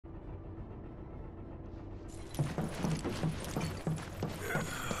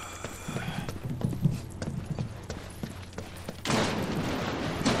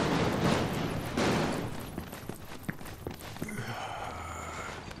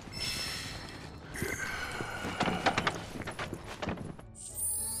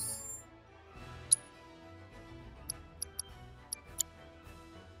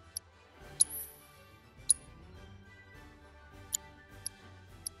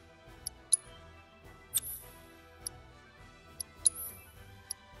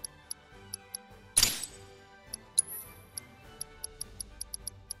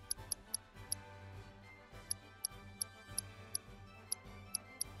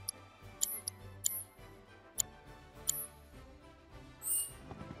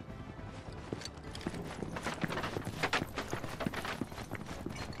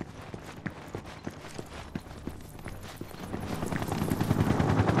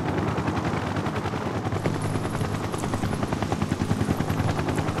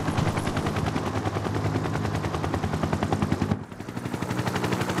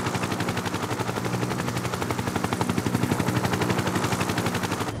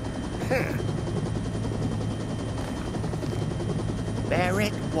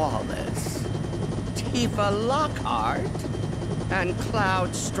Wallace, Tifa Lockhart, and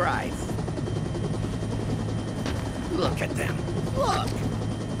Cloud Strife. Look at them. Look!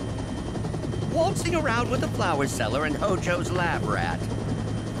 Waltzing around with the flower seller and Hojo's lab rat.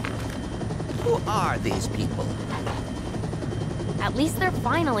 Who are these people? At least they're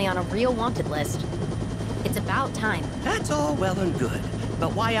finally on a real wanted list. It's about time. That's all well and good,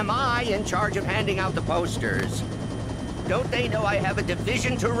 but why am I in charge of handing out the posters? Don't they know I have a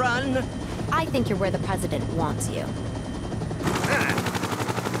division to run? I think you're where the president wants you.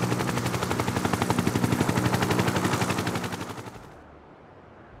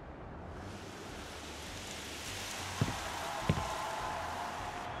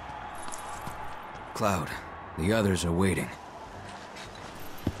 Cloud, the others are waiting.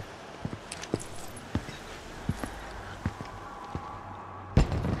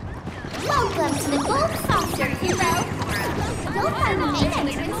 Welcome to the Gold Saucer, hero! You'll find the main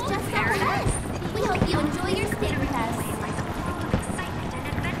entrance just up ahead. We hope you enjoy your stay with us. Excitement and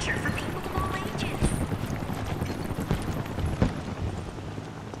adventure for people of all ages.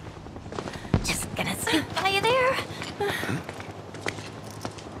 Just gonna scoot by you there.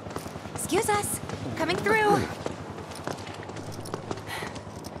 Excuse us. Coming through.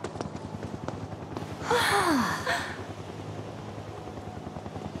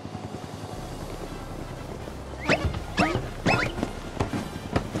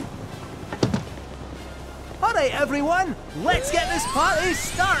 Alright everyone, let's get this party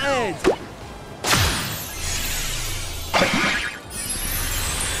started!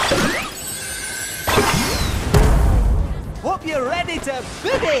 Hope you're ready to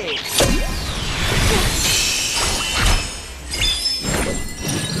boogie!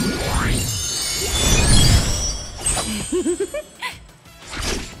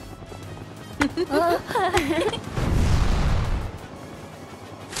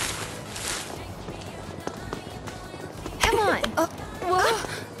 Come on. What?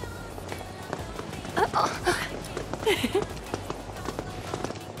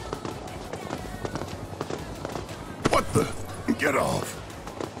 What the? Get off.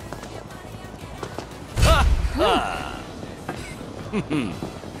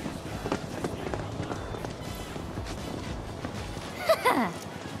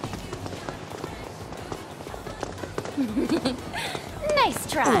 Nice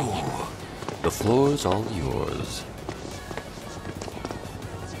try. Ooh, the floor's all yours.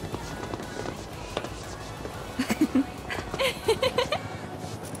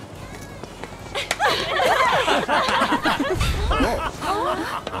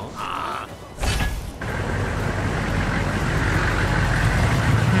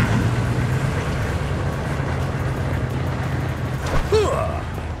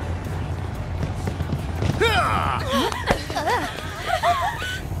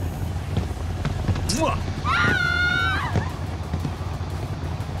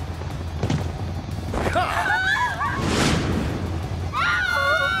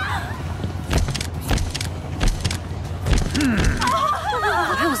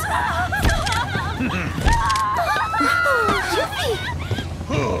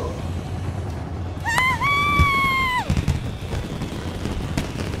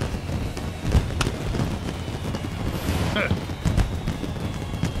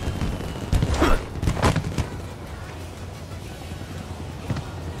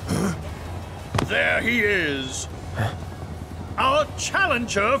 There he is. Our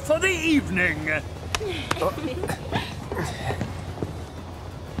challenger for the evening.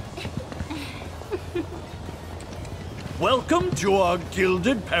 Welcome to our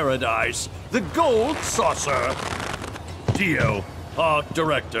gilded paradise, the Gold Saucer. Dio, our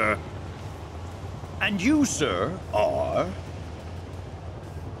director. And you, sir, are...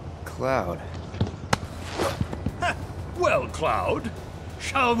 Cloud. Well, Cloud,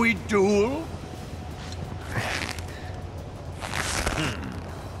 shall we duel?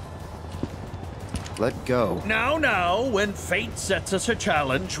 Let go. Now, when fate sets us a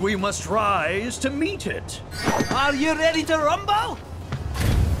challenge, we must rise to meet it. Are you ready to rumble?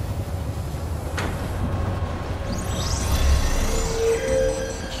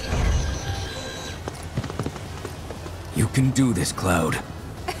 You can do this, Cloud.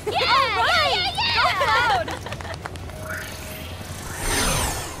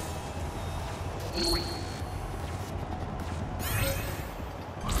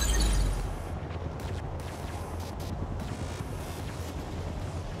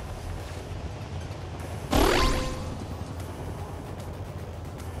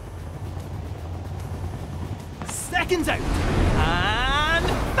 Seconds out. And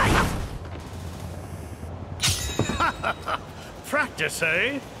fight! Practice,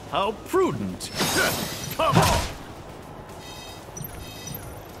 eh? How prudent. Come on!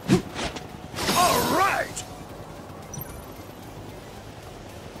 All right!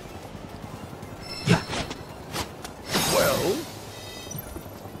 Well?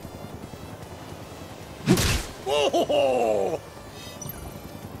 Oh!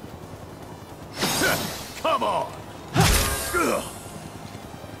 Come on! Ugh.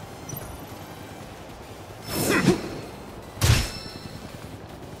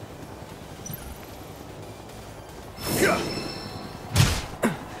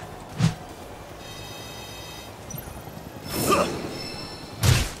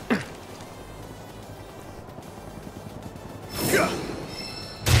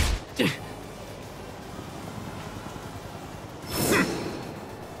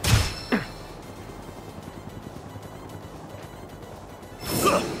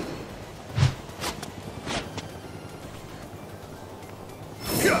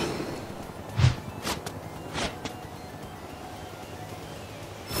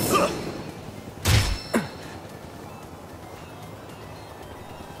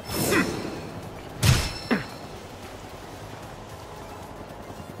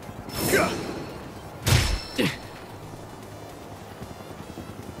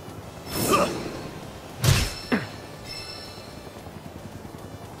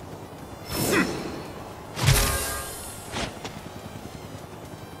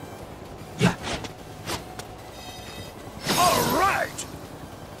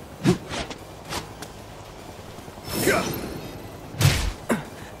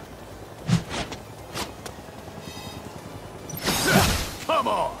 Come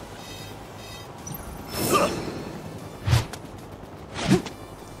on!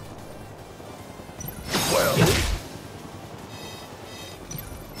 Well...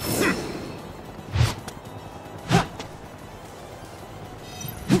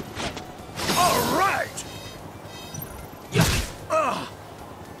 All right!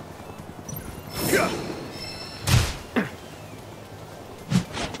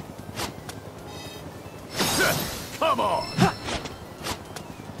 Come on!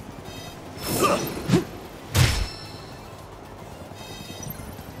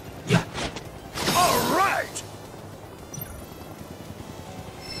 All right!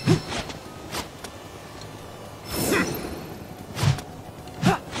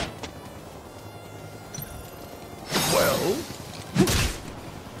 Well...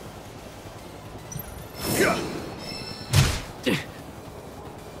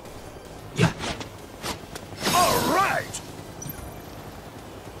 All right!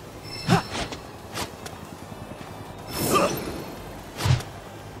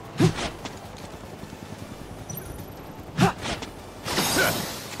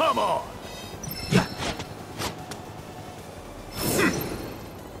 Come on!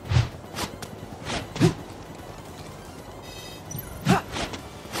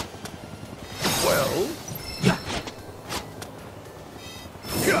 Well...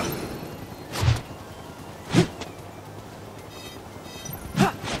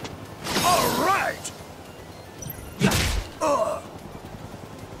 All right!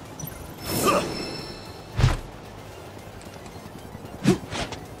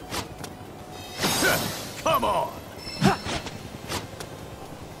 Come on!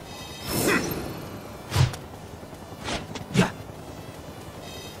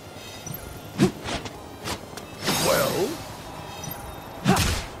 Well...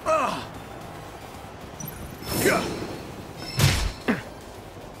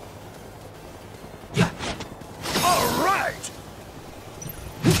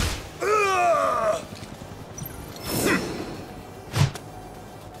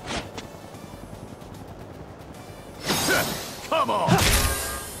 Come on!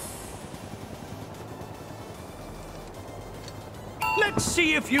 Let's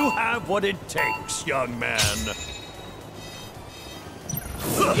see if you have what it takes, young man.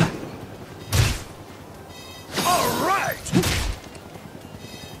 All right!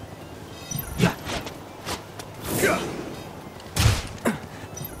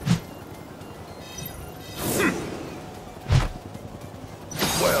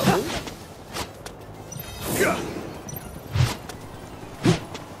 Well...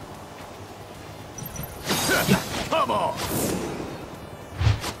 Come on!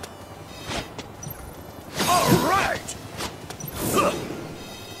 All right!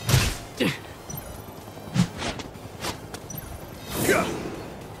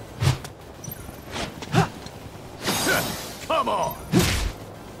 Come on!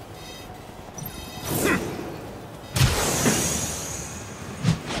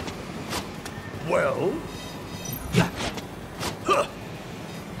 Well?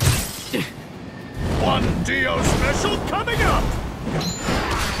 One Dio special coming up!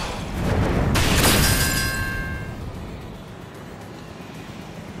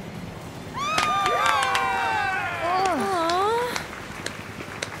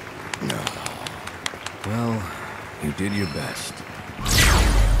 Well, you did your best.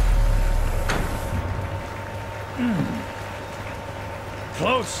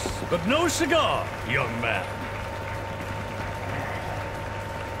 Close, but no cigar, young man.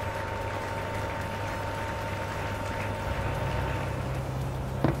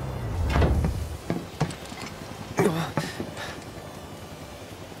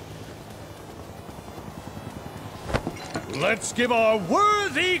 Let's give our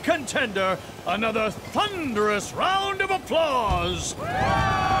worthy contender another thunderous round of applause!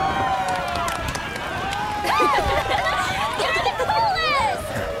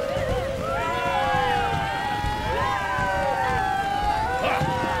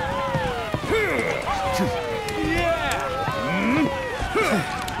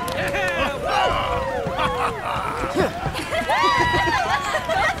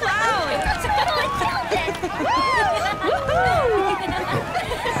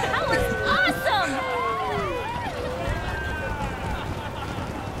 That was awesome!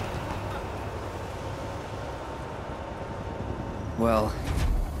 Well,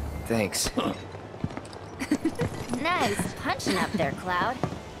 thanks. Nice punching up there, Cloud.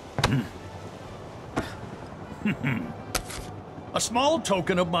 A small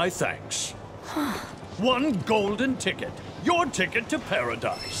token of my thanks. One golden ticket. Your ticket to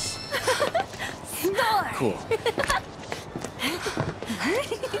paradise. Cool.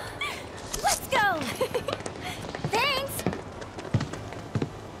 Let's go! Thanks!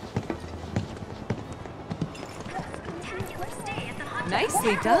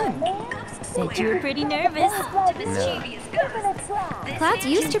 Nicely done. Said you were pretty nervous. Cloud's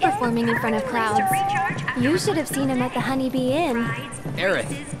used to performing in front of crowds. You should have seen him at the Honeybee Inn. Eric.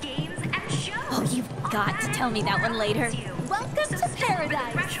 Oh, you've got to tell me that one later. Welcome to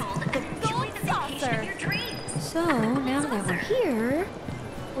paradise, the gold saucer. So, now that we're here,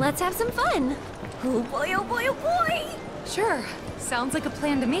 let's have some fun. Oh boy, oh boy, oh boy! Sure. Sounds like a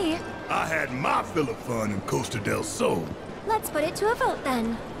plan to me. I had my fill of fun in Costa del Sol. Let's put it to a vote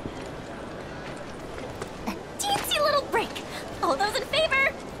then. A teensy little break. All those in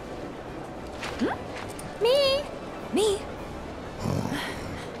favor? Me. Me?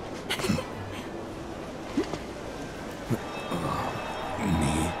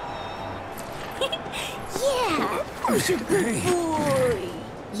 Yeah. Who's your good boy?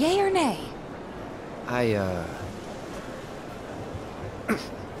 Yay or nay?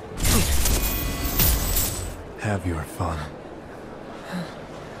 Have your fun.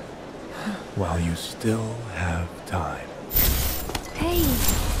 While you still have time. Hey.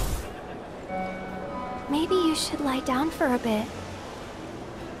 Maybe you should lie down for a bit.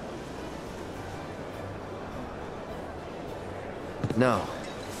 No.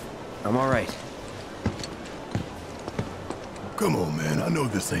 I'm all right. Come on, man. I know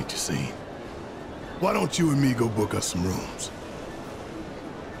this ain't your scene. Why don't you and me go book us some rooms?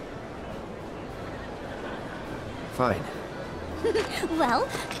 Fine. Well,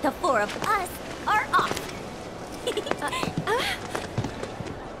 the four of us are off.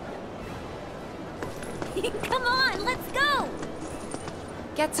 Come on, let's go!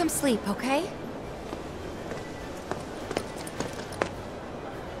 Get some sleep, okay?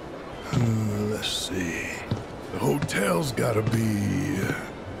 Let's see. The hotel's gotta be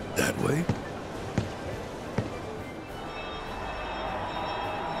that way.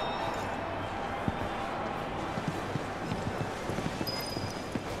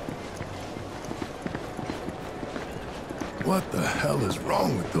 What the hell is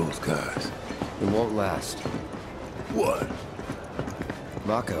wrong with those guys? It won't last. What?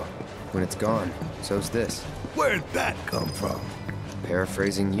 Mako, when it's gone, so's this. Where'd that come from?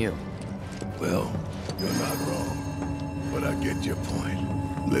 Paraphrasing you. Well, you're not wrong. But I get your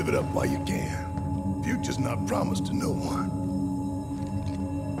point. Live it up while you can. Future's not promised to no one.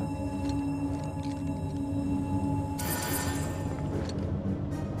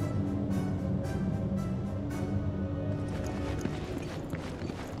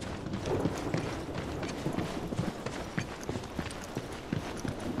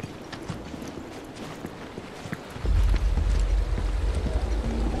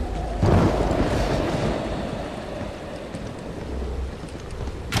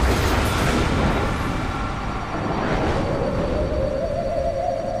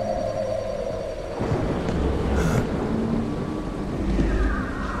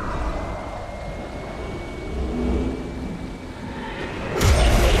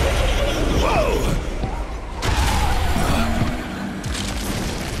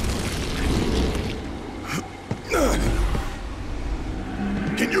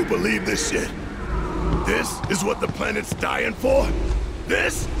 Believe this shit? This is what the planet's dying for?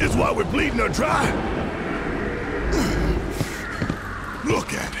 This is why we're bleeding her dry?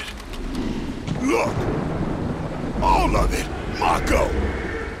 Look at it. Look. All of it. Mako.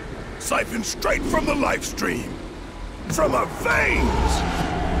 Siphoned straight from the life stream. From her veins.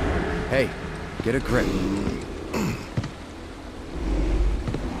 Hey, get a grip.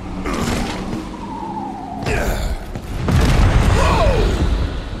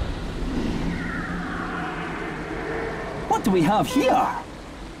 What do we have here?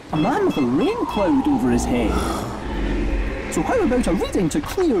 A man with a rain cloud over his head. So how about a reading to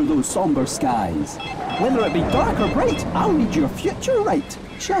clear those somber skies? Whether it be dark or bright, I'll read your future right.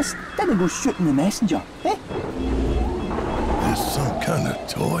 Just didn't go shooting the messenger, eh? This some kind of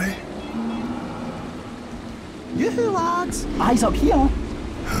toy? Yoo-hoo, lads! Eyes up here.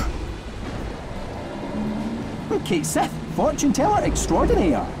 Okay, Sith, fortune teller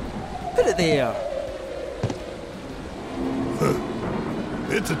extraordinaire. Put it there.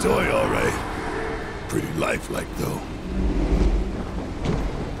 It's a toy, all right. Pretty lifelike, though.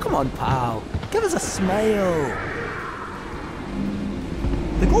 Come on, pal. Give us a smile.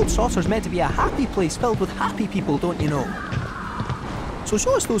 The gold saucer's meant to be a happy place filled with happy people, don't you know? So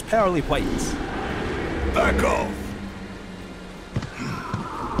show us those pearly whites. Back off!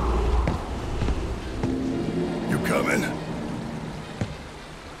 You coming?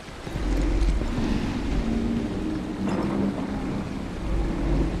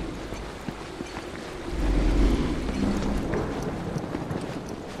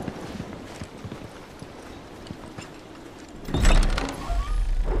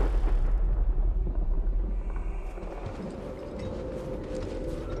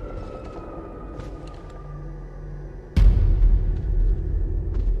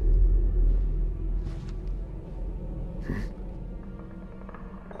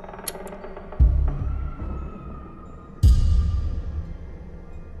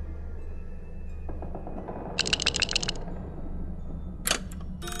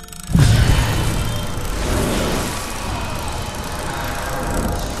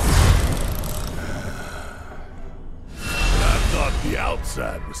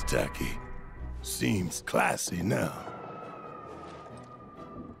 Outside was tacky. Seems classy now.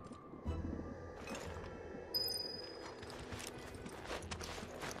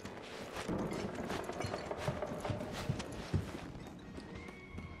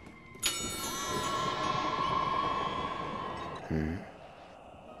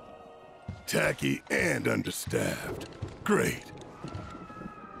 Tacky and understaffed. Great.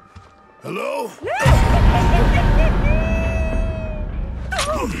 Hello?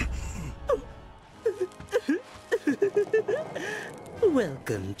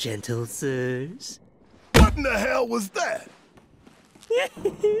 Welcome, gentle sirs. What in the hell was that?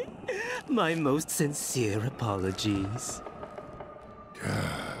 My most sincere apologies.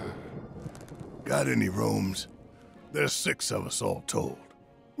 Got any rooms? There's 6 of us all told.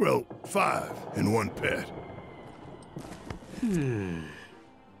 Well, 5 and 1 pet.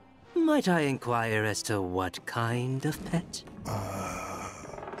 Might I inquire as to what kind of pet?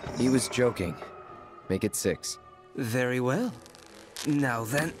 He was joking. Make it 6. Very well. Now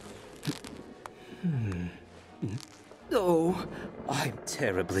then... Oh, I'm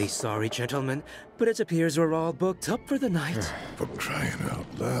terribly sorry, gentlemen, but it appears we're all booked up for the night. For crying out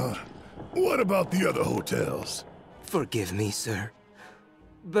loud. What about the other hotels? Forgive me, sir.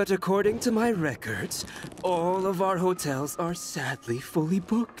 But according to my records, all of our hotels are sadly fully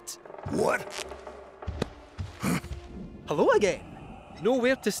booked. What? Hello again.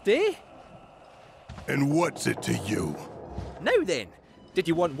 Nowhere to stay? And what's it to you? Now then, did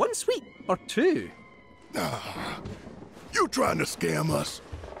you want one suite or two? You trying to scam us?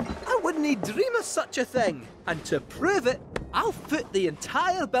 I wouldn't dream of such a thing. And to prove it, I'll foot the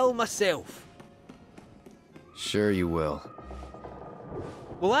entire bill myself. Sure you will.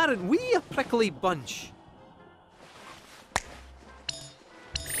 Well, aren't we a prickly bunch?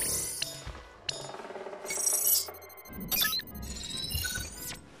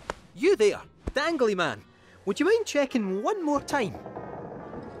 You there, dangly man. Would you mind checking one more time?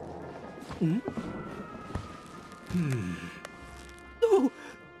 Oh,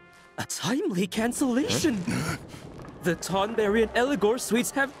 a timely cancellation. The Tonberry and Eligor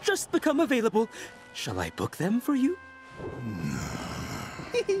suites have just become available. Shall I book them for you?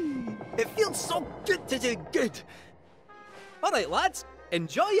 It feels so good to do good. All right, lads,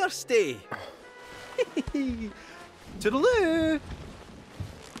 enjoy your stay. Toodaloo.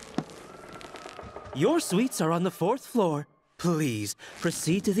 Your suites are on the 4th floor. Please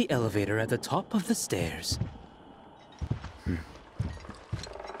proceed to the elevator at the top of the stairs.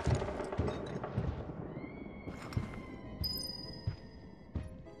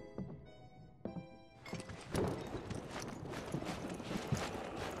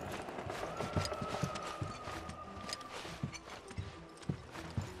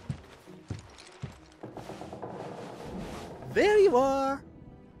 There you are.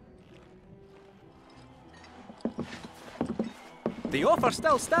 The offer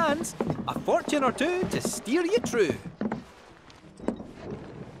still stands. A fortune or two to steer you true.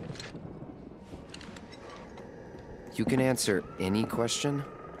 You can answer any question?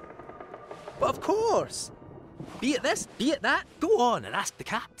 But of course. Be it this, be it that, go on and ask the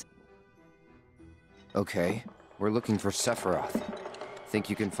cat. Okay, we're looking for Sephiroth. Think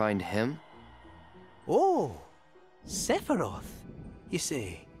you can find him? Oh, Sephiroth, you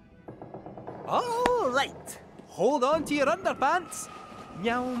say? All right. Hold on to your underpants.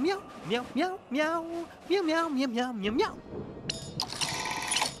 Meow, meow, meow, meow, meow, meow, meow, meow, meow, meow, meow.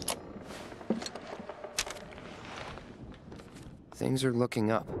 Things are looking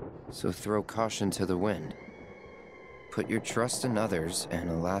up, so throw caution to the wind. Put your trust in others, and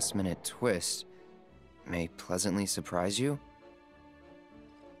a last-minute twist may pleasantly surprise you?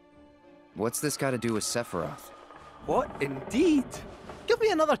 What's this got to do with Sephiroth? What indeed? Give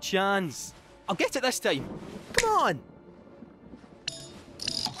me another chance. I'll get it this time. Come on.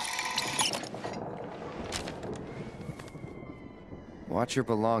 Watch your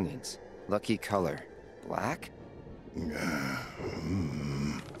belongings. Lucky color. Black?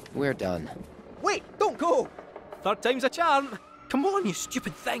 We're done. Wait, don't go. Third time's a charm. Come on, you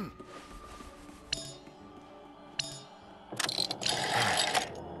stupid thing.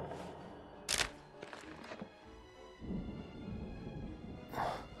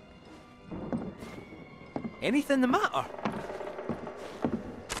 Anything the matter?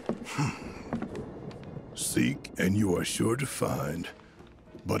 Seek, and you are sure to find.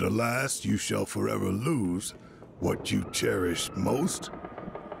 But alas, you shall forever lose what you cherish most.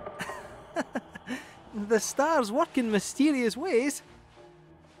 The stars work in mysterious ways.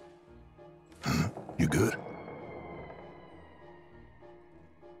 You good?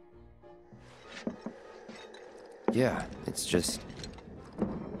 Yeah, it's just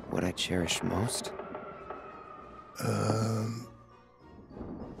what I cherish most.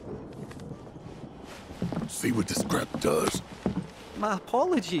 See what the scrap does. My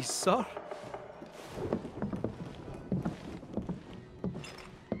apologies, sir.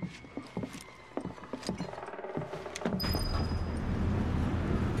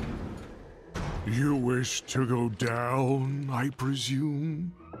 You wish to go down, I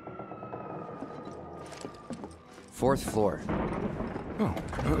presume? 4th floor. Oh,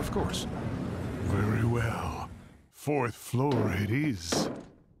 of course. Very well. 4th floor it is.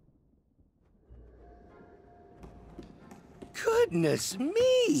 Goodness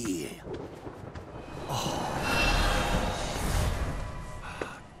me!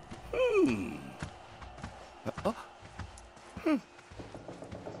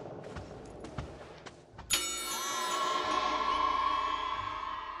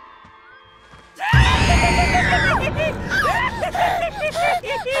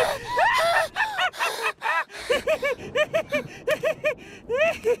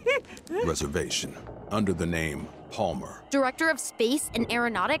 Reservation. Under the name Palmer. Director of Space and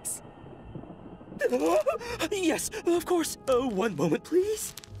Aeronautics? Yes, of course. One moment,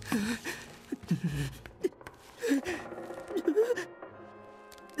 please.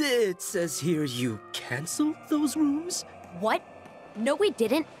 It says here you canceled those rooms? What? No, we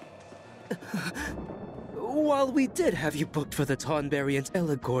didn't. while we did have you booked for the Tonberry and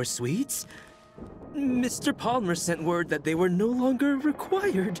Eligor suites, Mr. Palmer sent word that they were no longer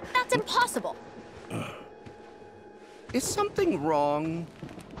required. That's impossible! Is something wrong?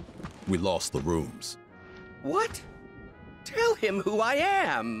 We lost the rooms. What? Tell him who I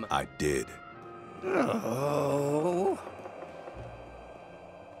am! I did. Oh.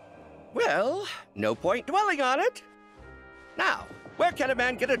 Well, no point dwelling on it. Now, where can a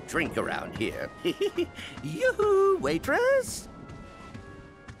man get a drink around here? Yoo-hoo, waitress!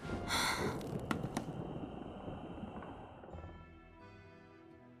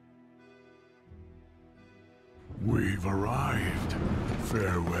 We've arrived.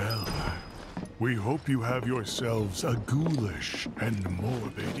 Farewell. We hope you have yourselves a ghoulish and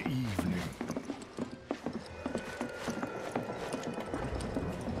morbid evening.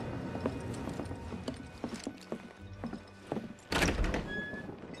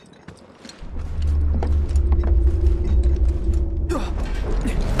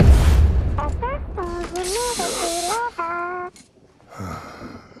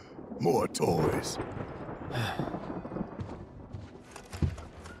 More toys.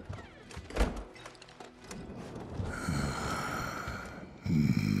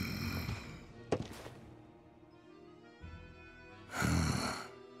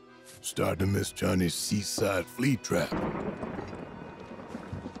 Starting to miss Johnny's seaside flea trap.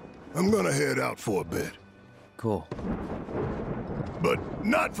 I'm gonna head out for a bit. Cool. But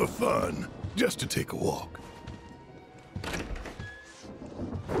not for fun, just to take a walk.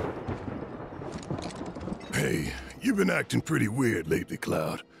 Hey, you've been acting pretty weird lately,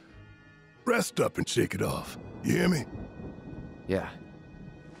 Cloud. Rest up and shake it off. You hear me? Yeah,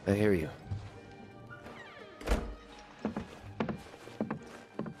 I hear you.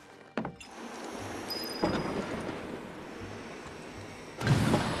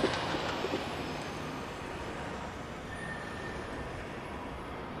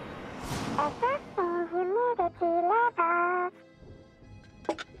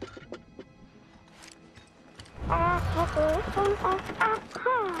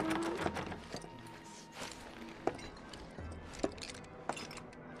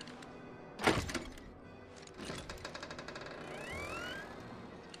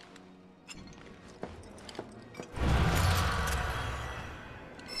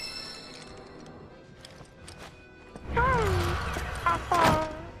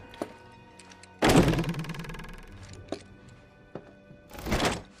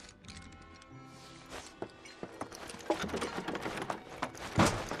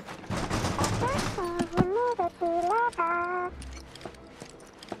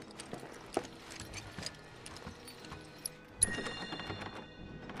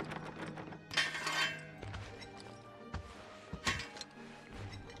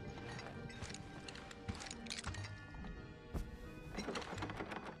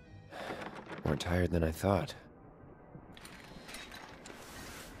 More tired than I thought.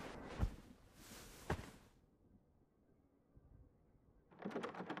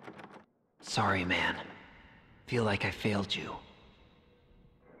 Sorry, man. Feel like I failed you.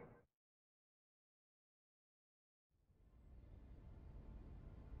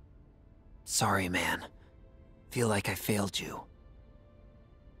 Sorry, man. Feel like I failed you.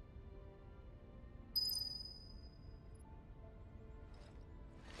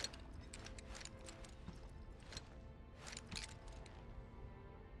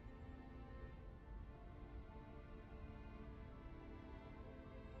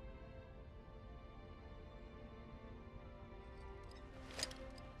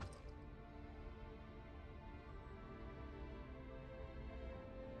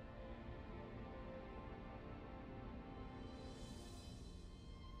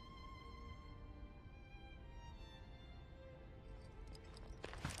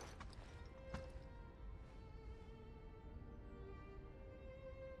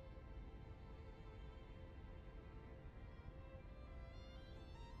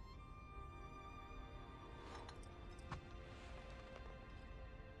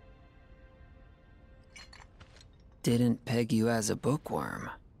 Didn't peg you as a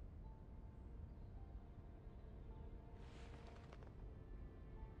bookworm.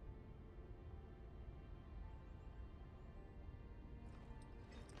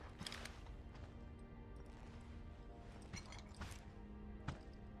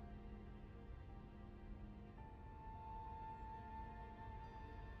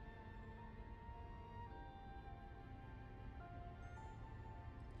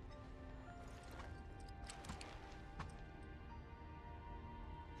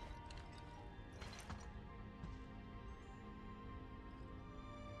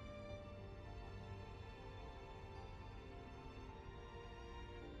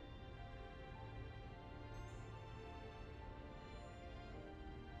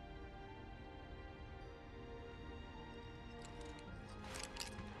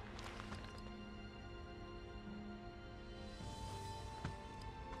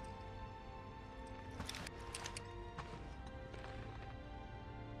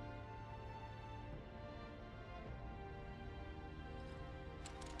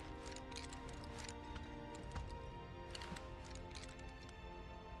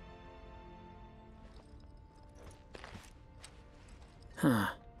 Huh.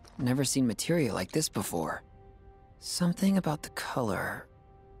 Never seen materia like this before. Something about the color.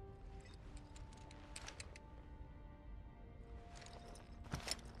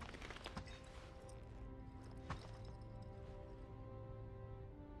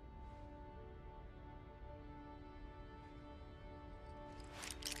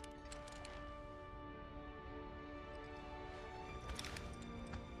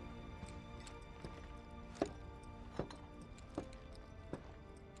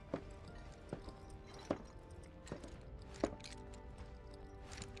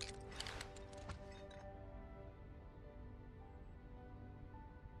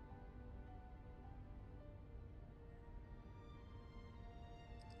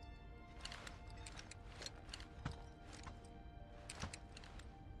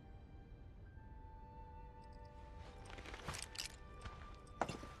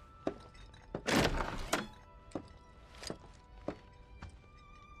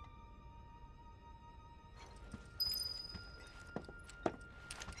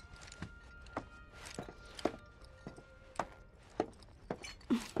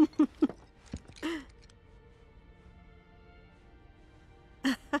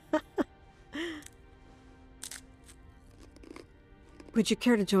 Would you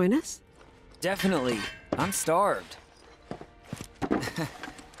care to join us? Definitely. I'm starved.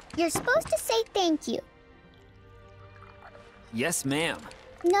 You're supposed to say thank you. Yes, ma'am.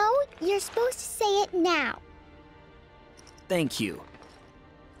 No, you're supposed to say it now. Thank you.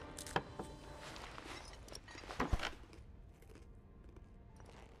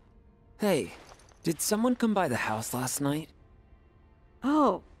 Hey, did someone come by the house last night?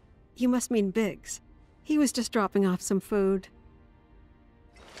 Oh, you must mean Biggs. He was just dropping off some food.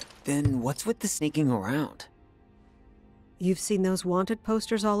 Then what's with the sneaking around? You've seen those wanted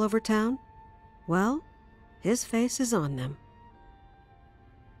posters all over town? Well, his face is on them.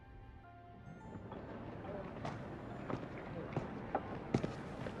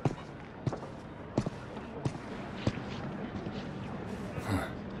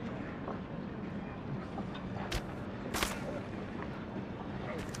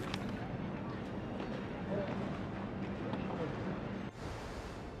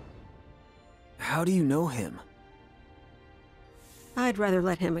 How do you know him? I'd rather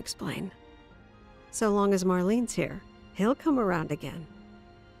let him explain. So long as Marlene's here, he'll come around again.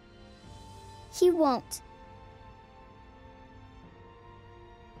 He won't.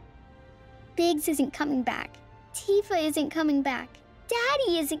 Biggs isn't coming back. Tifa isn't coming back.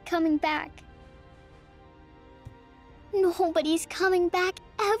 Daddy isn't coming back. Nobody's coming back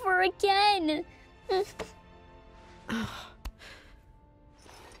ever again.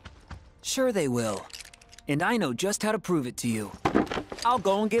 Sure they will. And I know just how to prove it to you. I'll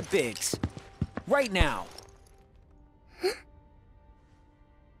go and get Biggs. Right now.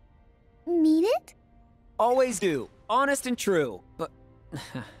 Mean it? Always do. Honest and true. But...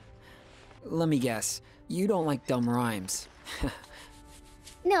 let me guess. You don't like dumb rhymes.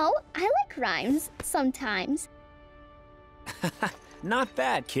 No, I like rhymes, sometimes. Not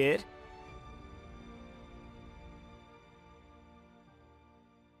bad, kid.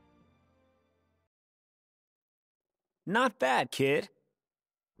 Not bad, kid.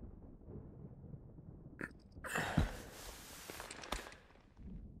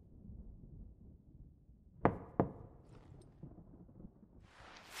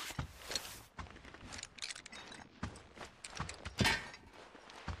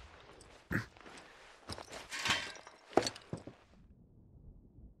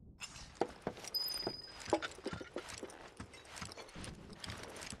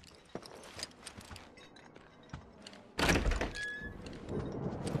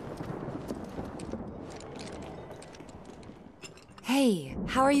 Hey,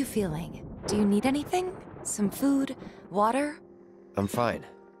 how are you feeling? Do you need anything? Some food? Water? I'm fine.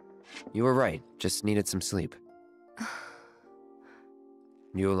 You were right, just needed some sleep.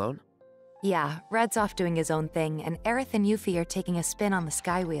 You alone? Yeah, Red's off doing his own thing, and Aerith and Yuffie are taking a spin on the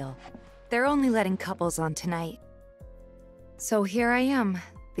Skywheel. They're only letting couples on tonight. So here I am,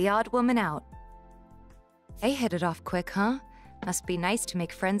 the odd woman out. They hit it off quick, huh? Must be nice to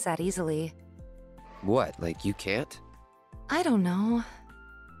make friends that easily. What, like you can't? I don't know.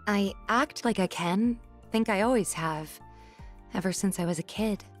 I act like I can. Think I always have. Ever since I was a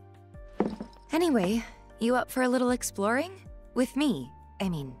kid. Anyway, you up for a little exploring? With me. I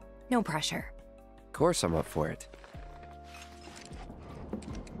mean, no pressure. Of course I'm up for it.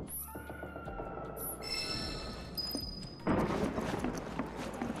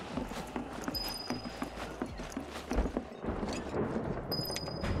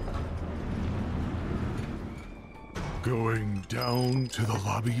 Going down to the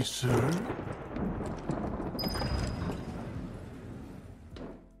lobby, sir?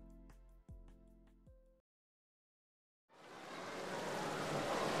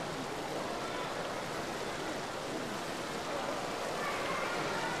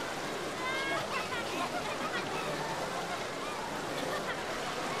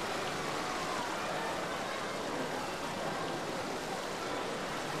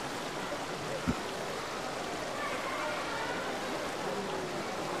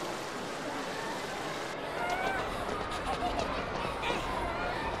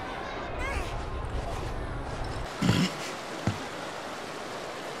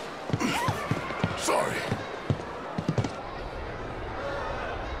 Sorry.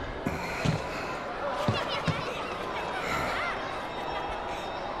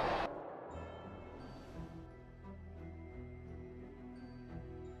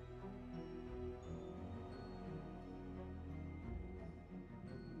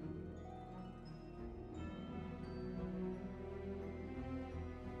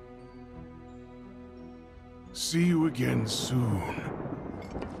 See you again soon.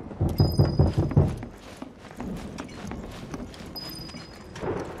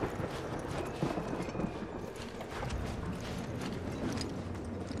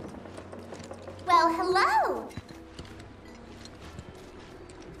 Well, hello!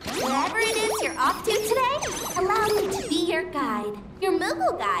 Wherever it is you're off to today, allow me to be your guide, your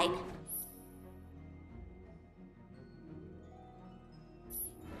Moogle guide.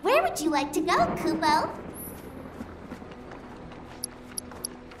 Where would you like to go, Kupo?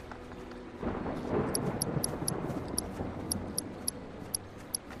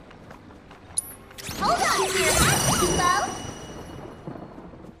 Hold on to your hat, Kupo!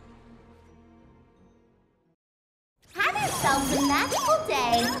 Have yourselves a magical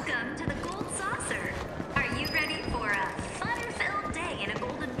day! Welcome to the Gold Saucer. Are you ready for a fun-filled day in a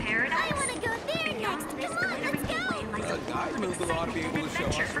golden paradise? I want to go there Beyond next! this Come on, glittering let's go! gateway lies a world of excitement and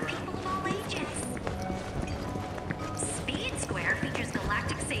adventure for people of all ages. Speed Square features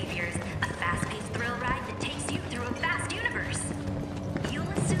galactic saviors, a fast-paced thrill ride that takes you through a vast universe. You'll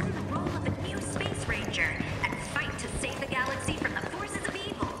assume the role of a new space ranger and fight to save the galaxy from the forces of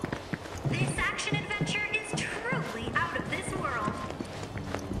evil. This action adventure is truly out of this world.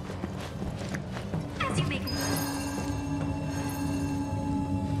 As you make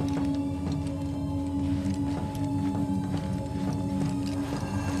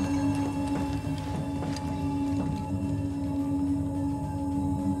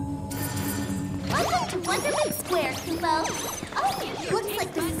Welcome to Wonderment Square, Kupo. Oh, looks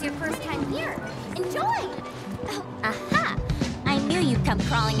like this is your first time here. Enjoy! Aha! I knew you'd come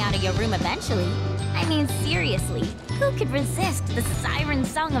crawling out of your room eventually. I mean, seriously, who could resist the siren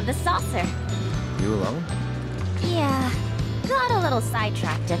song of the saucer? You alone? Yeah, got a little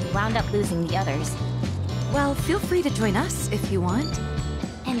sidetracked and wound up losing the others. Well, feel free to join us if you want.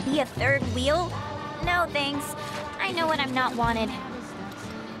 And be a third wheel? No thanks. I know when I'm not wanted.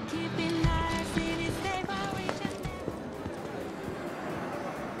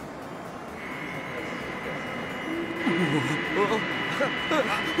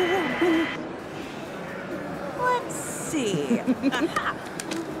 Let's see.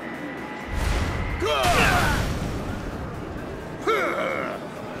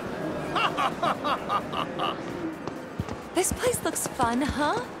 This place looks fun,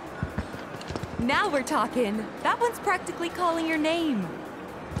 huh? Now we're talking. That one's practically calling your name.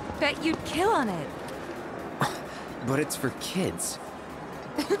 Bet you'd kill on it. But it's for kids.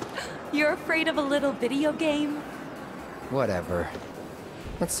 You're afraid of a little video game? Whatever.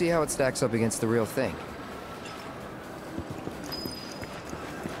 Let's see how it stacks up against the real thing.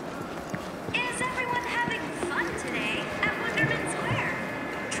 Is everyone having fun today at Wonderment Square?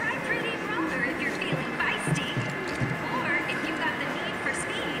 Try Fruity Roller if you're feeling feisty. Or if you've got the need for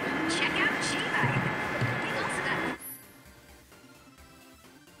speed, check out G-Bike. We've also got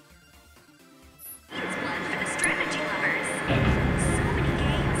It's blood for the strategy lovers. So many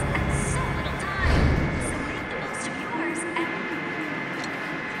games and so little time. So make the most of yours and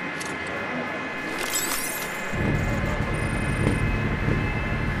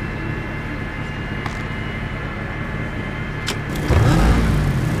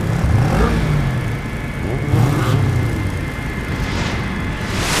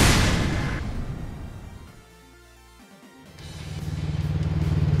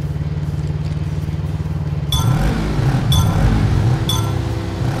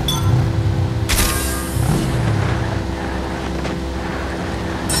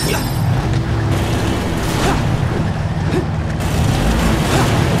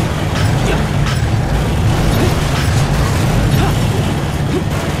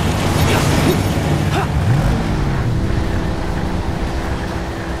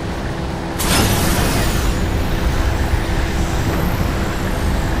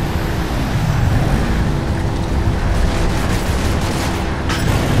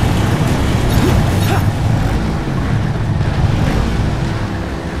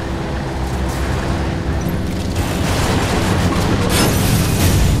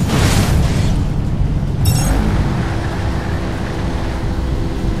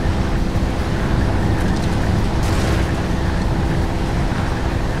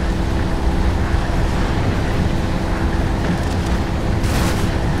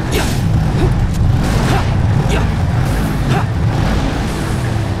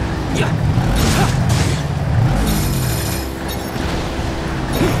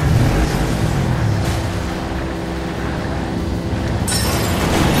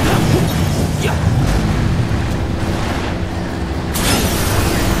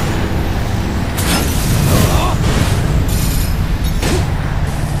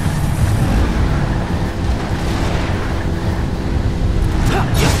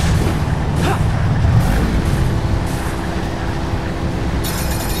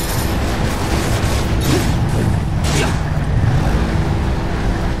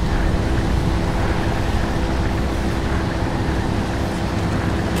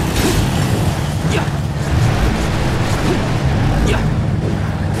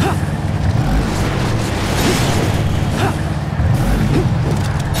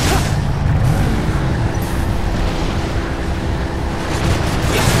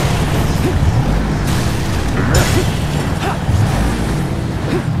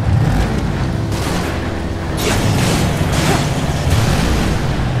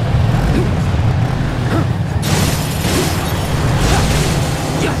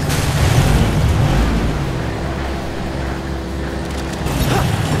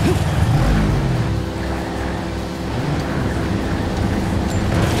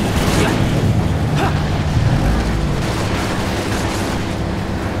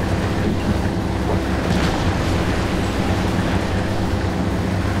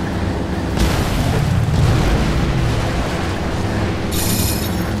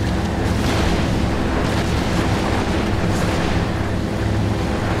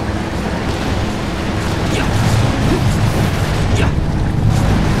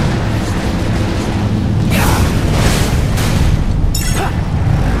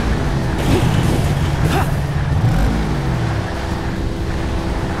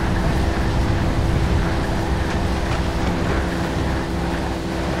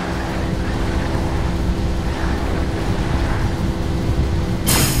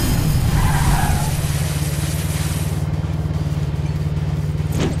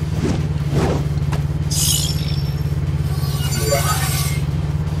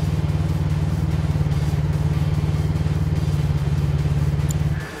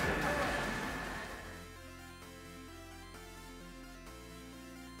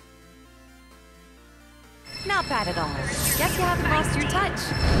Not bad at all. Guess you haven't lost your touch.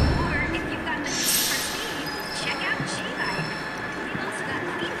 Or if you've got the need for speed, check out G-Bike. We've also got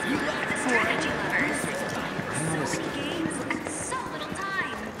Queen's for the strategy lovers. So many games and so little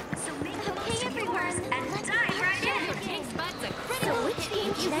time. So make the most of yours and dive right in. So which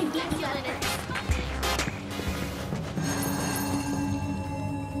game should I get you in?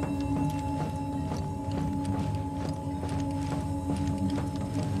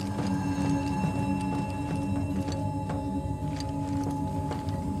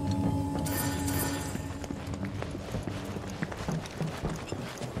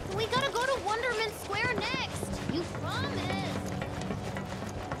 We gotta go to Wonderment Square next. You promised.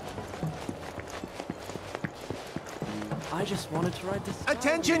 I just wanted to ride this.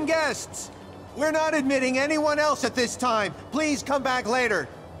 Attention guests! We're not admitting anyone else at this time. Please come back later.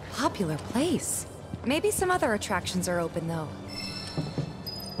 Popular place. Maybe some other attractions are open, though.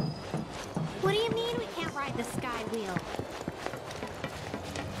 What do you mean we can't ride the Sky Wheel?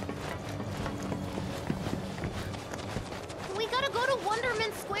 We gotta go to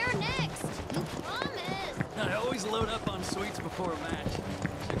Wonderment Square next. You promised. I always load up on sweets before a match.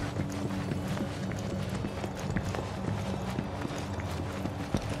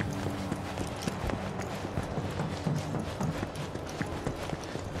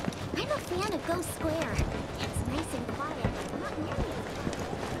 I'm a fan of Ghost Square. It's nice and quiet. Not nearly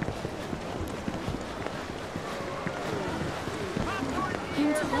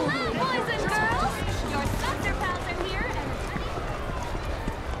Hello, boys and girls! Your saucer pals are here and ready.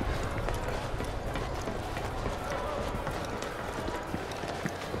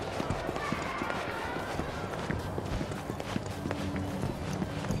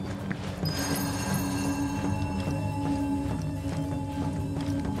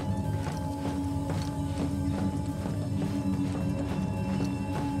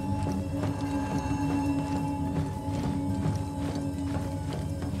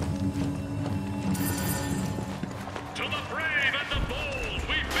 To the brave and the bold,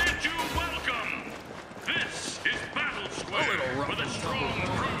 we bid you welcome. This is Battle Square, where the strong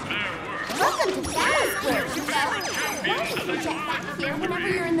prove their worth. Welcome to Battle Square, Hugo. Why don't you jump back here whenever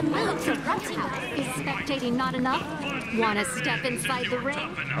you're in the mood to roughhouse? Is spectating not enough? Wanna step inside the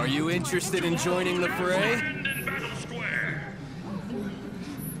ring? Are you interested in joining the fray? In Battle Square.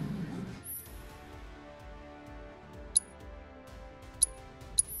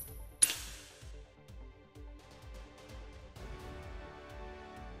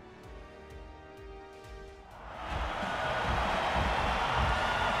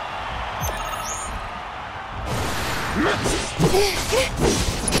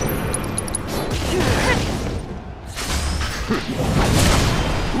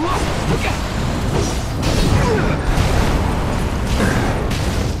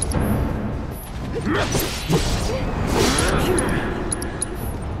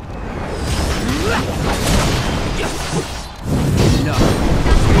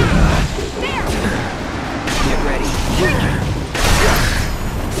 Get ready.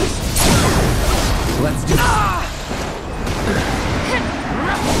 Let's do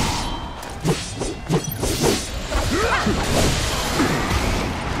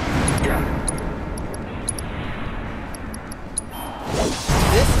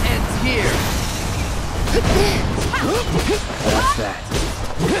This ends here. That's that.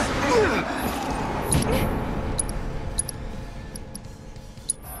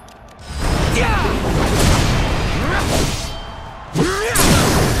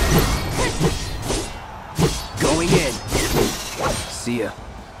 Going in. See ya.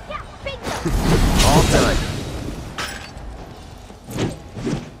 All done.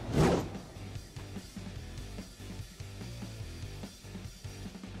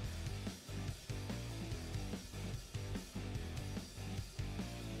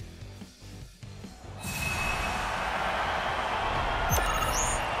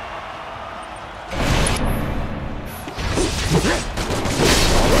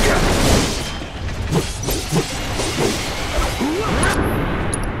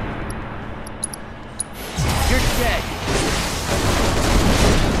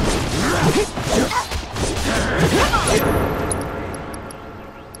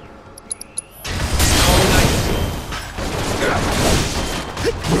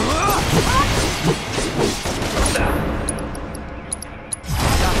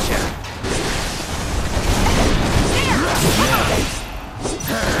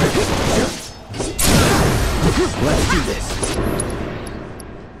 Let's do this.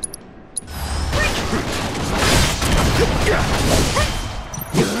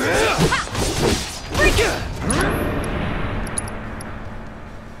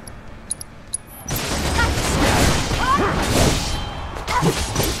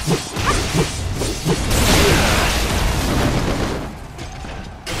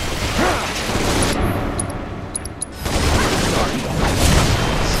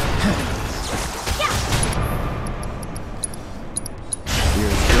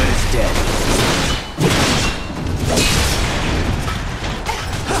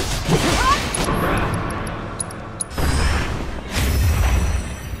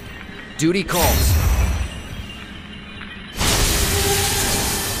 Duty calls.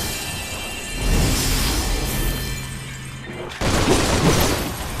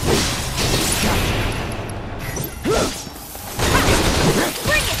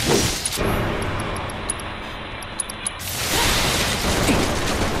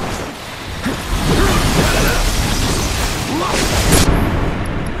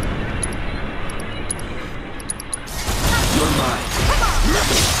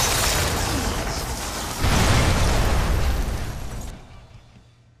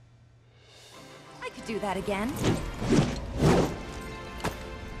 Do that again.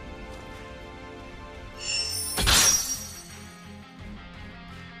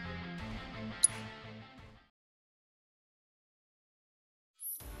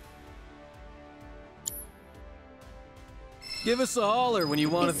 Give us a holler when you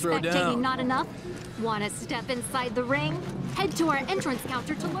want to throw Spectating down. not enough? Want to step inside the ring? Head to our entrance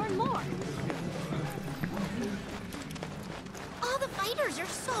counter to learn more. All the fighters are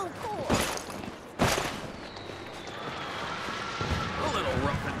so cool. A little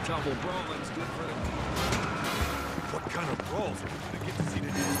rough and tumble brawling's good for the... What kind of brawls are we gonna get to see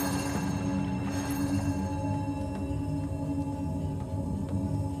today?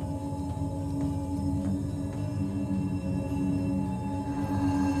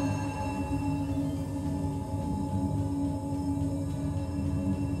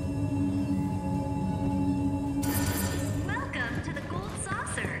 Welcome to the Gold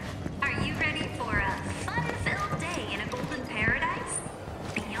Saucer. Are you ready for a fun-filled day in a golden paradise?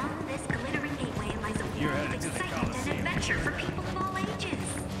 Beyond this glittering gateway lies a world of excitement and adventure for people of all ages.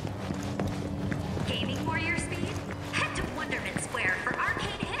 Gaming for your speed? Head to Wonderment Square for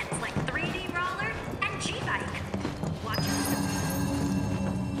arcade hits like 3D Roller and G-Bike. Watch out.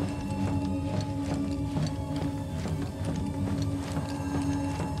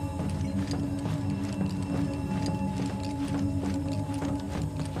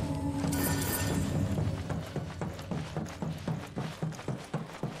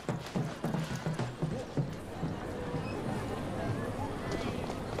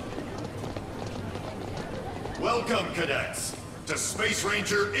 Welcome, cadets, to Space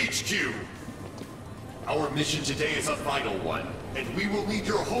Ranger HQ. Our mission today is a vital one, and we will need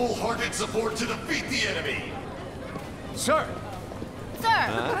your wholehearted support to defeat the enemy. Sir! Sir!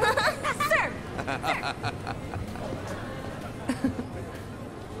 Sir!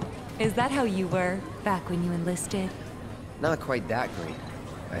 Is that how you were back when you enlisted? Not quite that great,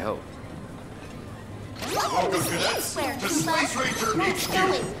 I hope. Welcome, cadets, to Space Ranger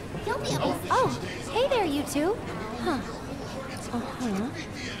HQ. You'll be able to... Oh, hey there, you two. Huh. Uh-huh.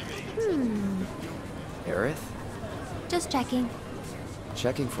 Aerith? Just checking.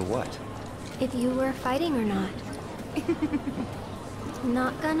 Checking for what? If you were fighting or not.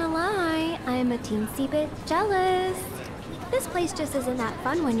 Not gonna lie, I'm a teensy bit jealous. This place just isn't that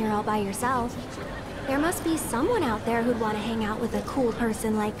fun when you're all by yourself. There must be someone out there who'd want to hang out with a cool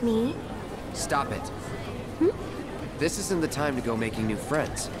person like me. Stop it. This isn't the time to go making new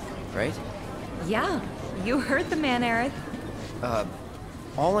friends, right? Yeah, you heard the man, Aerith.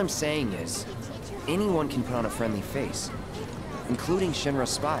 All I'm saying is, anyone can put on a friendly face, including Shinra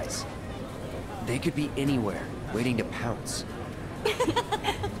spies. They could be anywhere, waiting to pounce.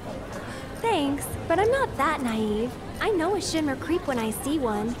 Thanks, but I'm not that naive. I know a Shinra creep when I see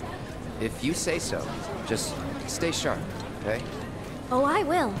one. If you say so, just stay sharp, okay? Oh, I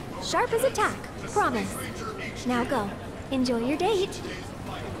will. Sharp as a tack. Promise. Now go. Enjoy your date.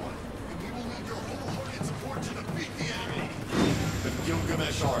 The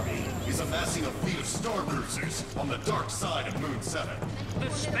Gilgamesh army is amassing a fleet of star cruisers on the dark side of Moon 7. The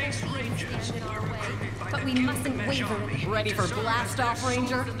Space Rangers are recruited by But the we mustn't Gilgamesh waver. Army Ready to for serve blast as off, their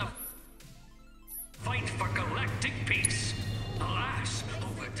Ranger? swords in the fight for galactic peace. Alas,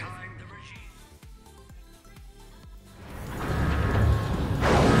 over time the regime...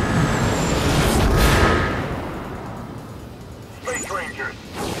 Space Rangers,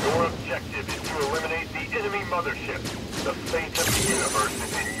 your objective is to eliminate the enemy mothership. The fate of the universe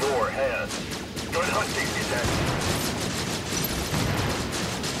is in your hands. Good hunting, cadets.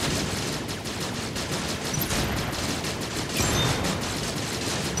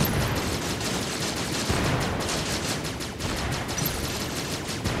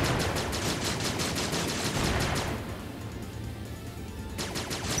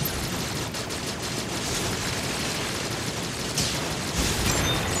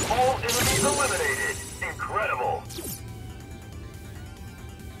 All enemies eliminated. Incredible.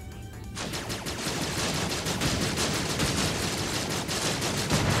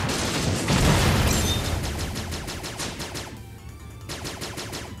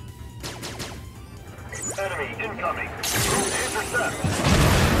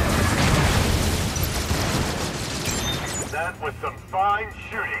 was some fine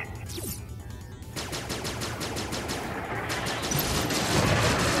shooting.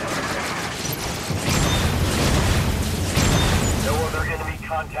 No other enemy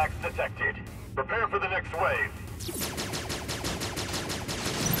contacts detected. Prepare for the next wave.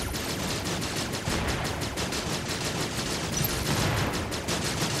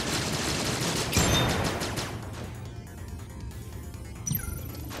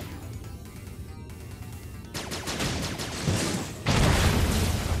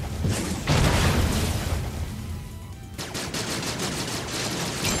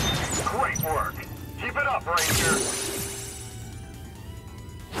 Great work. Keep it up, Ranger.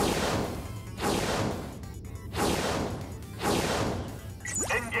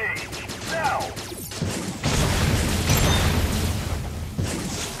 Engage, now!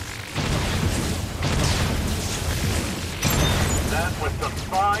 That was some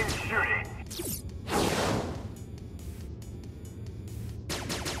fine shooting.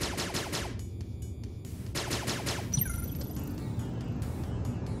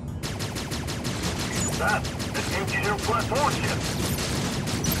 That's an engineer-class warship.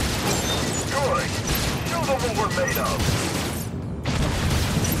 Good. Show them what we're made of.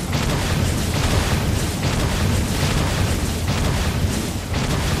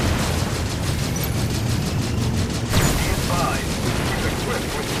 Equipped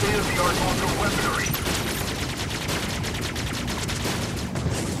with state-of-the-art auto weaponry.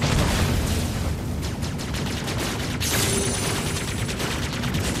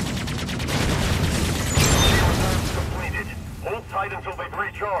 Shield reserves completed. Hold tight until they've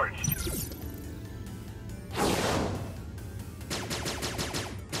recharged.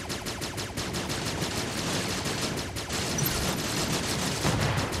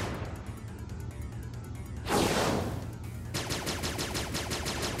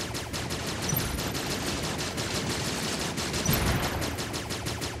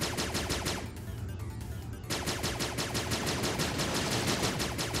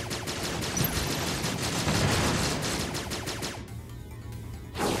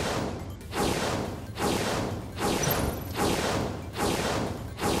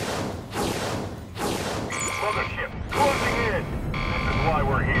 Mothership, closing in. This is why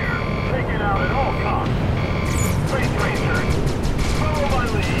we're here. Take it out at all costs. Space Rangers, follow my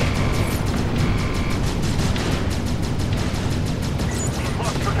lead. We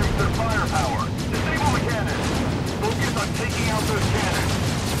must reduce their firepower. Disable the cannons. Focus on taking out those cannons.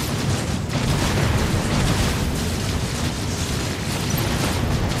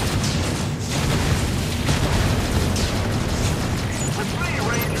 With me,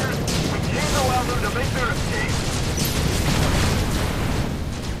 Rangers. We can't allow them to make their escape.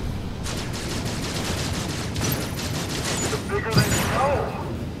 The bigger they go.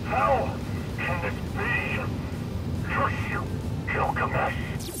 How can this be? Curse you, Gilgamesh.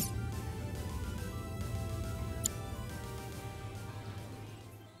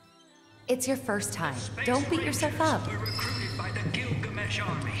 It's your first time. Don't beat yourself up.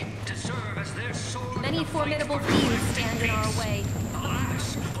 Many formidable fiends stand in our way.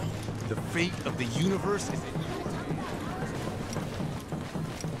 The fate of the universe is in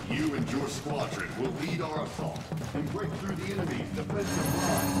You and your squadron will lead our assault and break through the enemy's defensive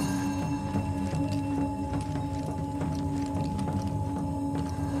line.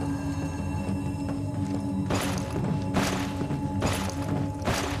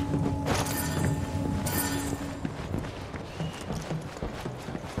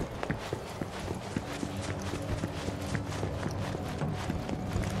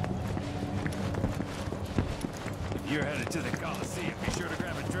 You're headed to the Coliseum. Be sure to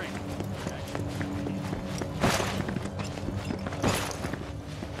grab a drink.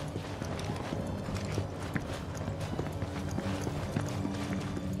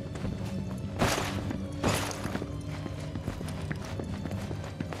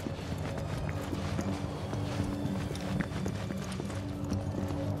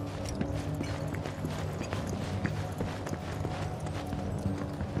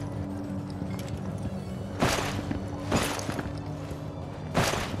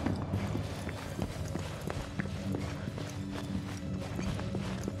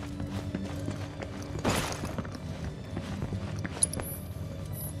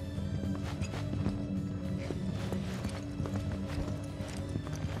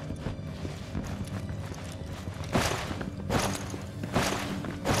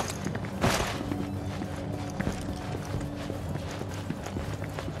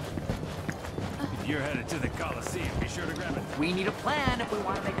 You're headed to the Coliseum. Be sure to grab it. We need a plan if we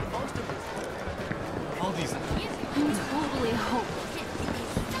want to make the most of this. All these. I'm totally hopeless.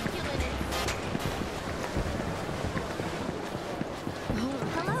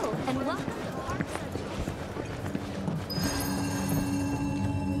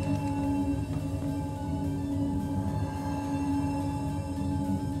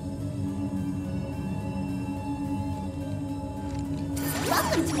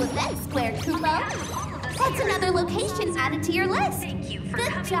 to Event Square, Kupo. That's another location added to your list. Thank you for Good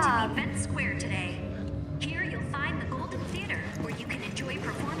coming job. to Event Square today. Here you'll find the Golden Theater, where you can enjoy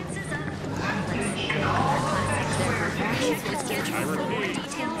performances of Marvelous and other classics. Check the schedule for more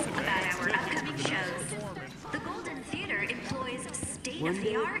details about our upcoming shows. The Golden Theater employs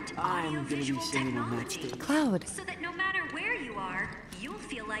state-of-the-art audiovisual technology, Cloud. so that no matter where you are, you'll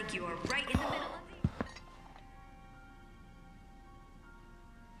feel like you're right in the middle of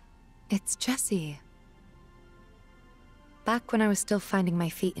It's Jessie. Back when I was still finding my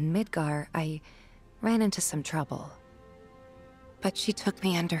feet in Midgar, I ran into some trouble. But she took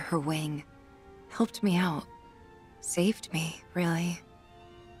me under her wing, helped me out, saved me, really.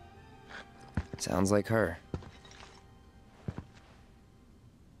 Sounds like her.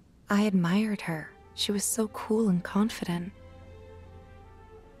 I admired her. She was so cool and confident.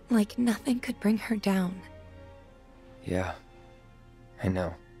 Like nothing could bring her down. Yeah, I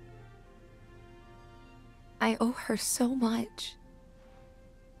know. I owe her so much.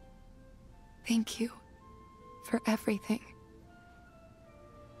 Thank you for everything.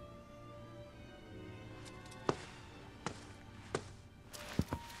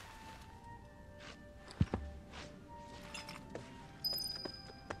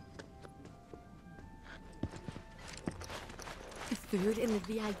 The food in the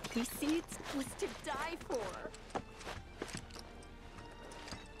VIP seats was to die for.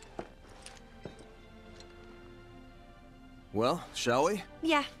 Well, shall we?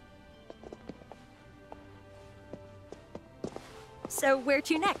 Yeah. So where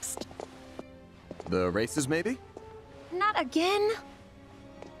to next? The races, maybe? Not again.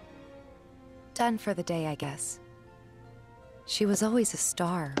 Done for the day, I guess. She was always a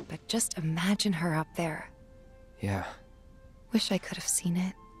star, but just imagine her up there. Yeah. Wish I could have seen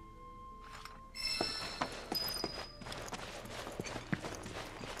it.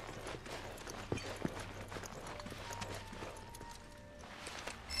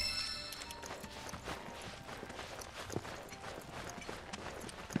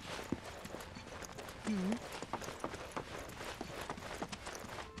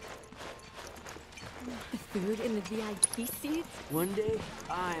 The food in the VIP seats? One day,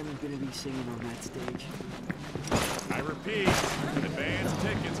 I'm gonna be singing on that stage. I repeat, advance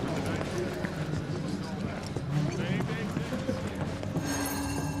tickets for the night. Same day.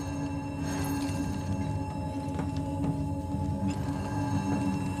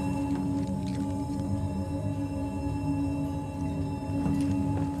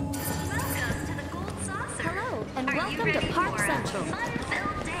 Welcome to the Gold Saucer. Hello, and Are you welcome ready to Park for Central. a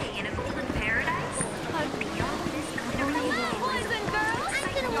fun-filled day in a golden paradise? Beyond this glittering world, Boys and girls,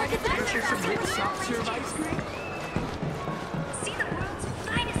 I'm gonna look at the Picture some rich soft serve ice cream? see the world's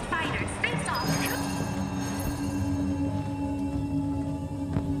finest fighters face off.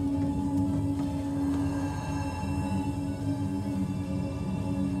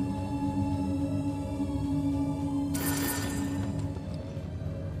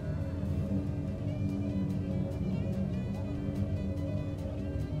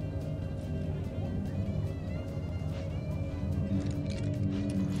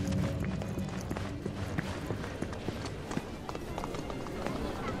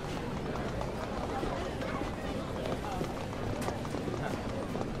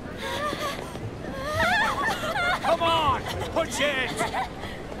 Come on! Push it!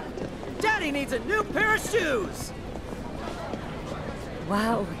 Daddy needs a new pair of shoes!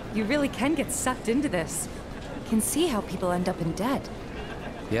 Wow, you really can get sucked into this. Can see how people end up in debt.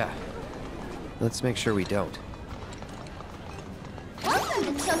 Yeah. Let's make sure we don't. Welcome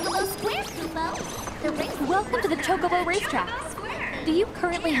to Chocobo Square, Kupo. The race. Welcome to the Chocobo Racetrack. Do you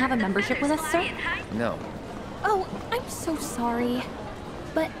currently have a membership with us, sir? No. Oh, I'm so sorry.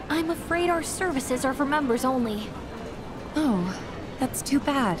 But I'm afraid our services are for members only. Oh, that's too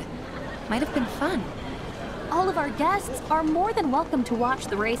bad. Might have been fun. All of our guests are more than welcome to watch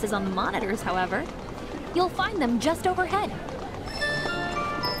the races on the monitors, however. You'll find them just overhead.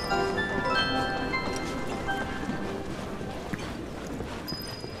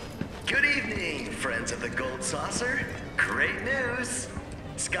 Good evening, friends of the Gold Saucer. Great news!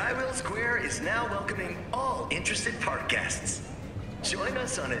 Skywheel Square is now welcoming all interested park guests. Join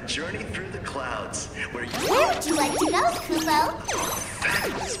us on a journey through the clouds, where Where would you like to go, Kupo?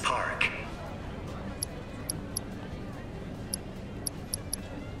 Fabulous Park.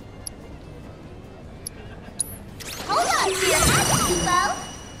 Hold on to your hats, Kupo.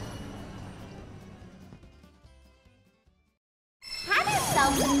 Have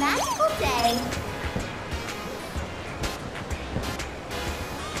yourselves a magical day.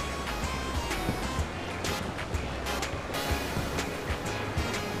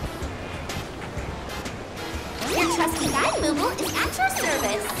 removal is at your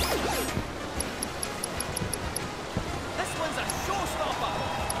service. This one's a showstopper.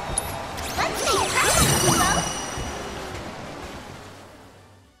 Let's make progress, Hero.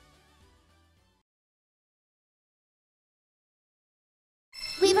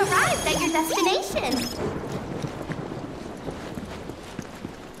 We've arrived at your destination.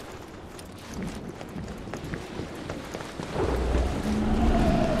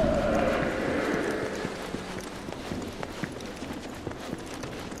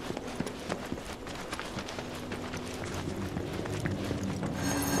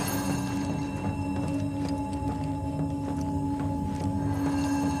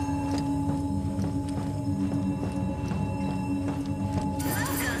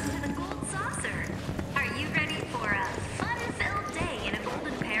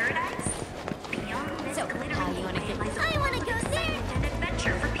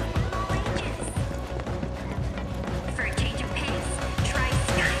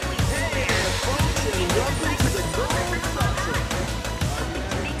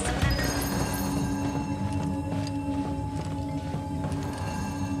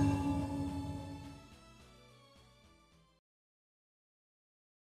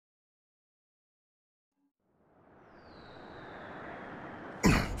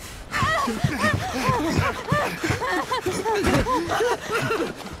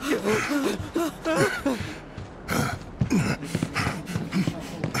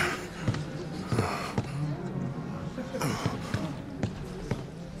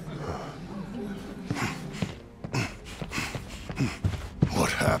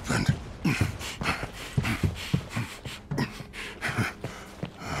 What happened?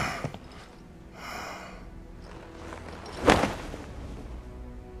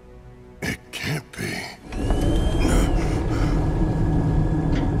 It can't be.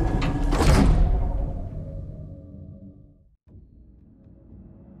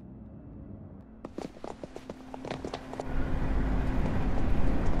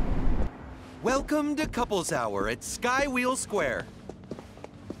 Welcome to Couples Hour at Skywheel Square.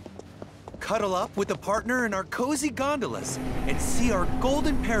 Cuddle up with a partner in our cozy gondolas and see our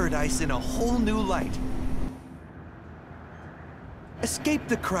golden paradise in a whole new light. Escape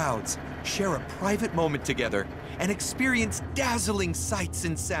the crowds, share a private moment together, and experience dazzling sights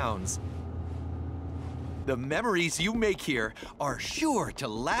and sounds. The memories you make here are sure to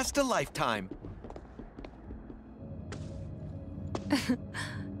last a lifetime.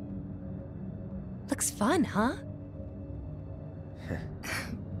 Looks fun, huh?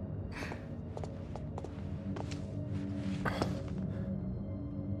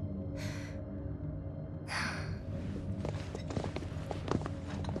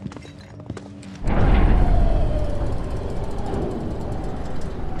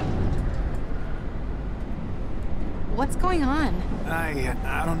 What's going on?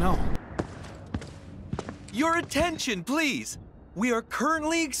 I don't know. Your attention, please! We are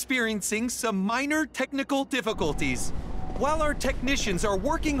currently experiencing some minor technical difficulties. While our technicians are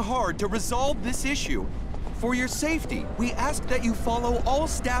working hard to resolve this issue, for your safety, we ask that you follow all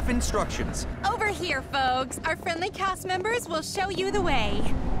staff instructions. Over here, folks. Our friendly cast members will show you the way.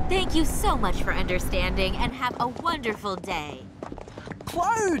 Thank you so much for understanding, and have a wonderful day.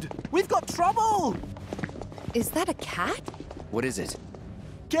 Cloud! We've got trouble! Is that a cat? What is it?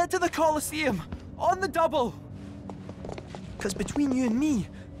 Get to the Coliseum! On the double! Because between you and me,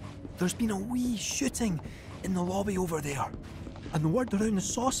 there's been a wee shooting in the lobby over there. And the word around the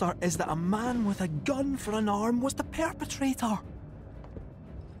saucer is that a man with a gun for an arm was the perpetrator.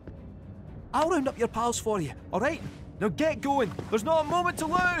 I'll round up your pals for you, alright? Now get going. There's not a moment to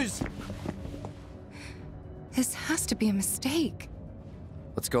lose! This has to be a mistake.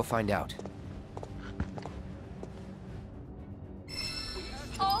 Let's go find out.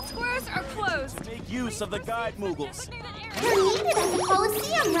 All squares are closed. Make use of the guide, Moogles. You're needed at the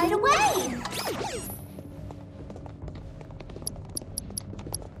Coliseum right away!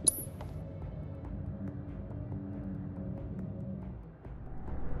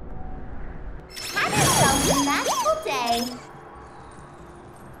 Have yourself a magical day!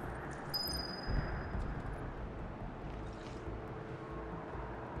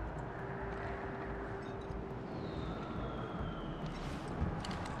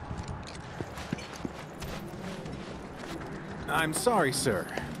 I'm sorry, sir,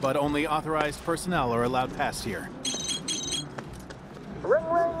 but only authorized personnel are allowed past here. Ring,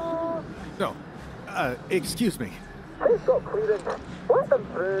 ring! No, excuse me. I've got clearance. Let them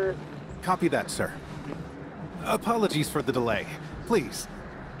through. Copy that, sir. Apologies for the delay. Please,